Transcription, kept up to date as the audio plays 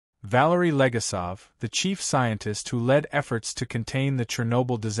Valery Legasov, the chief scientist who led efforts to contain the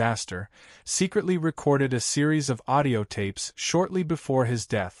Chernobyl disaster, secretly recorded a series of audio tapes shortly before his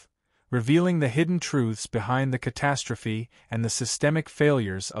death, revealing the hidden truths behind the catastrophe and the systemic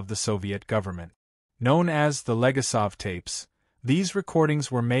failures of the Soviet government. Known as the Legasov Tapes, these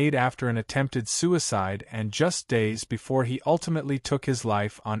recordings were made after an attempted suicide and just days before he ultimately took his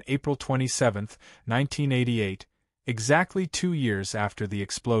life on April 27, 1988, exactly 2 years after the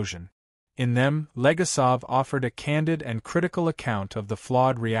explosion. In them, Legasov offered a candid and critical account of the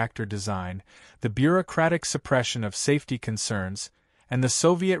flawed reactor design, the bureaucratic suppression of safety concerns, and the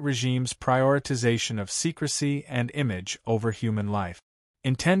Soviet regime's prioritization of secrecy and image over human life.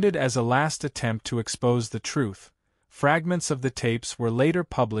 Intended as a last attempt to expose the truth, fragments of the tapes were later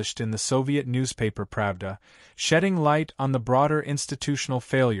published in the Soviet newspaper Pravda, shedding light on the broader institutional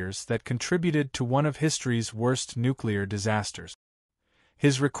failures that contributed to one of history's worst nuclear disasters.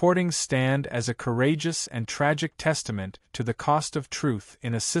 His recordings stand as a courageous and tragic testament to the cost of truth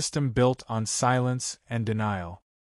in a system built on silence and denial.